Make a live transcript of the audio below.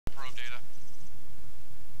Aero data?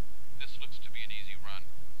 This looks to be an easy run.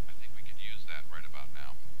 I think we could use that right about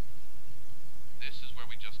now. This is where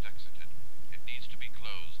we just exited. It needs to be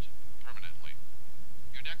closed permanently.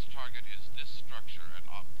 Your next target is this structure at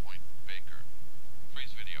Op Point Baker.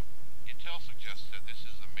 Freeze video. Intel suggests that this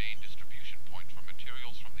is the main distribution point for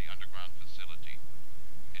materials from the underground facility.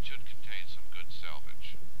 It should contain some good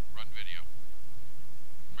salvage. Run video.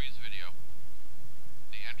 Freeze video.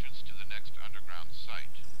 The entrance to the next underground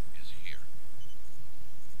site is here.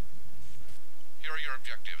 Here are your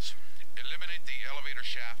objectives. Eliminate the elevator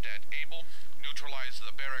shaft at Able, neutralize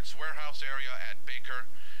the barracks warehouse area at Baker,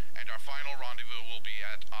 and our final rendezvous will be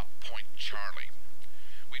at Op Point Charlie.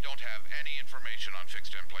 We don't have any information on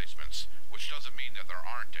fixed emplacements, which doesn't mean that there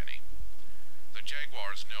aren't any. The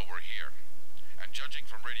Jaguars know we're here, and judging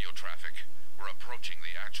from radio traffic, we're approaching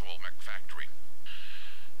the actual mech factory.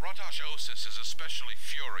 Ratosh Osis is especially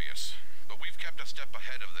furious, but we've kept a step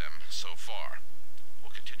ahead of them so far. We'll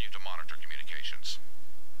continue to monitor communications.